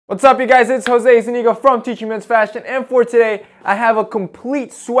What's up, you guys? It's Jose Zuniga from Teaching Men's Fashion, and for today I have a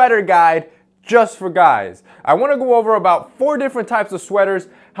complete sweater guide just for guys. I want to go over about 4 different types of sweaters,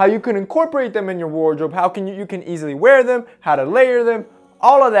 how you can incorporate them in your wardrobe, how you can easily wear them, how to layer them,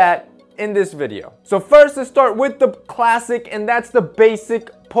 all of that in this video. So first, let's start with the classic, and that's the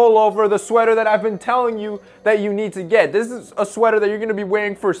basic pullover, the sweater that I've been telling you that you need to get. This is a sweater that you're going to be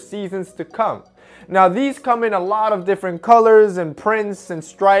wearing for seasons to come. Now, these come in a lot of different colors and prints and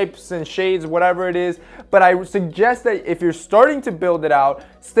stripes and shades, whatever it is, but I suggest that if you're starting to build it out,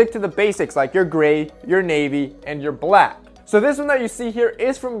 stick to the basics like your gray, your navy, and your black. So this one that you see here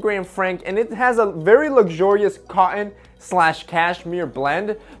is from Graham Frank, and it has a very luxurious cotton / cashmere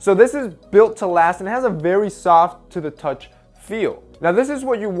blend. So this is built to last and has a very soft to the touch feel. Now, this is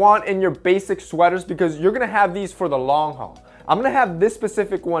what you want in your basic sweaters because you're gonna have these for the long haul. I'm gonna have this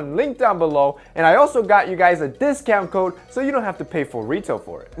specific one linked down below, and I also got you guys a discount code so you don't have to pay full retail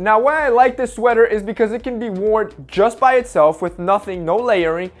for it. Now, why I like this sweater is because it can be worn just by itself with nothing, no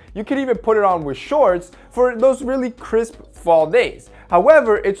layering. You could even put it on with shorts for those really crisp fall days.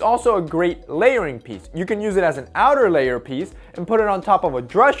 However, it's also a great layering piece. You can use it as an outer layer piece and put it on top of a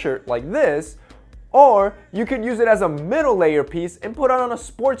dress shirt like this, or you could use it as a middle layer piece and put it on a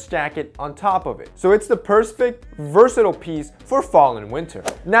sports jacket on top of it. So it's the perfect versatile piece for fall and winter.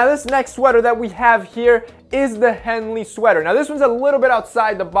 Now, this next sweater that we have here is the Henley sweater. Now, this one's a little bit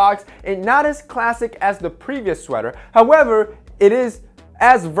outside the box and not as classic as the previous sweater. However, it is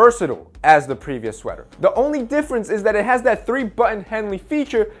as versatile as the previous sweater. The only difference is that it has that 3-button Henley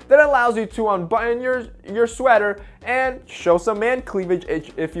feature that allows you to unbutton your sweater and show some man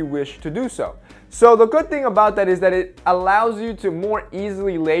cleavage if you wish to do so. So the good thing about that is that it allows you to more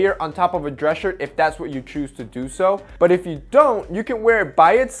easily layer on top of a dress shirt if that's what you choose to do so. But if you don't, you can wear it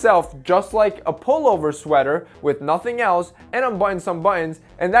by itself just like a pullover sweater with nothing else and unbutton some buttons,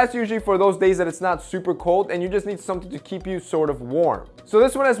 and that's usually for those days that it's not super cold and you just need something to keep you sort of warm. So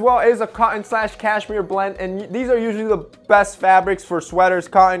this one as well is a cotton / cashmere blend, and these are usually the best fabrics for sweaters.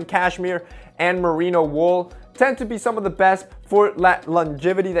 Cotton, cashmere, and merino wool tend to be some of the best for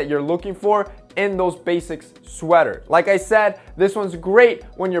longevity that you're looking for in those basics sweater. Like I said, this one's great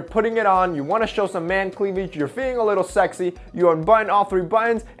when you're putting it on, you want to show some man cleavage, you're feeling a little sexy, you unbutton all 3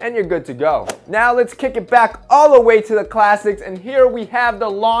 buttons, and you're good to go. Now let's kick it back all the way to the classics, and here we have the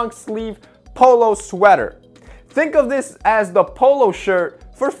long sleeve polo sweater. Think of this as the polo shirt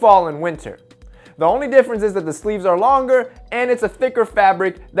for fall and winter. The only difference is that the sleeves are longer and it's a thicker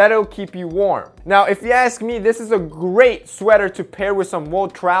fabric that'll keep you warm. Now, if you ask me, this is a great sweater to pair with some wool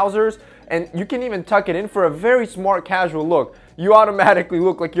trousers, and you can even tuck it in for a very smart casual look. You automatically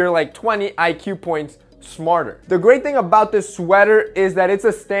look like you're like 20 IQ points smarter. The great thing about this sweater is that it's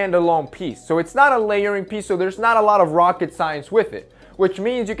a standalone piece. So it's not a layering piece, so there's not a lot of rocket science with it, which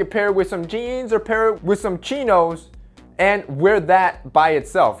means you could pair it with some jeans or pair it with some chinos and wear that by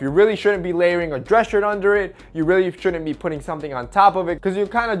itself. You really shouldn't be layering a dress shirt under it. You really shouldn't be putting something on top of it because you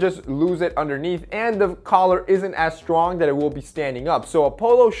kind of just lose it underneath, and the collar isn't as strong that it will be standing up. So a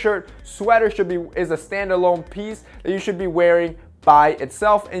polo shirt sweater is a standalone piece that you should be wearing by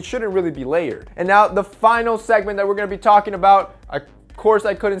itself and shouldn't really be layered. And now the final segment that we're going to be talking about, of course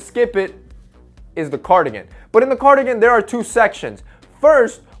I couldn't skip it, is the cardigan. But in the cardigan there are 2 sections.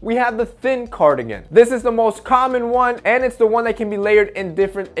 First, we have the thin cardigan. This is the most common one, and it's the one that can be layered in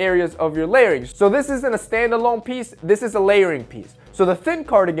different areas of your layering. So this isn't a standalone piece, this is a layering piece. So the thin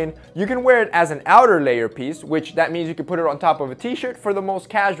cardigan, you can wear it as an outer layer piece, which that means you can put it on top of a t-shirt for the most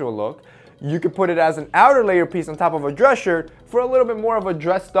casual look. You could put it as an outer layer piece on top of a dress shirt for a little bit more of a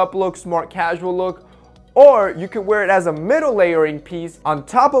dressed up look, smart casual look. Or you could wear it as a middle layering piece on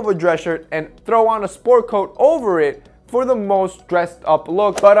top of a dress shirt and throw on a sport coat over it for the most dressed up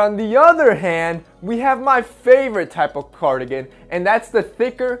look. But on the other hand, we have my favorite type of cardigan, and that's the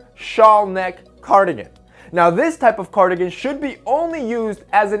thicker shawl neck cardigan. Now, this type of cardigan should be only used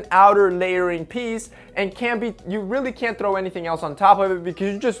as an outer layering piece and you really can't throw anything else on top of it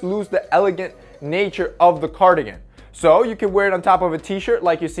because you just lose the elegant nature of the cardigan. So you can wear it on top of a t-shirt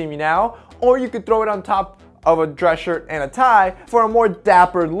like you see me now, or you could throw it on top of a dress shirt and a tie for a more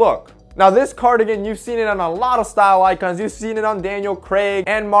dapper look. Now, this cardigan, you've seen it on a lot of style icons. You've seen it on Daniel Craig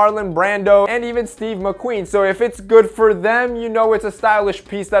and Marlon Brando and even Steve McQueen. So if it's good for them, you know it's a stylish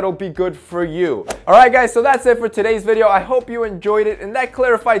piece that'll be good for you. All right, guys, so that's it for today's video. I hope you enjoyed it, and that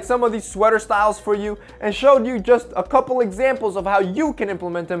clarified some of these sweater styles for you and showed you just a couple examples of how you can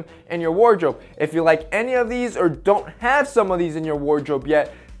implement them in your wardrobe. If you like any of these or don't have some of these in your wardrobe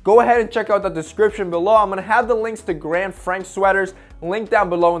yet, go ahead and check out the description below. I'm gonna have the links to Grant Frank sweaters linked down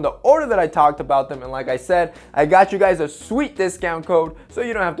below in the order that I talked about them. And like I said, I got you guys a sweet discount code so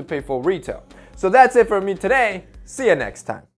you don't have to pay full retail. So that's it for me today. See you next time.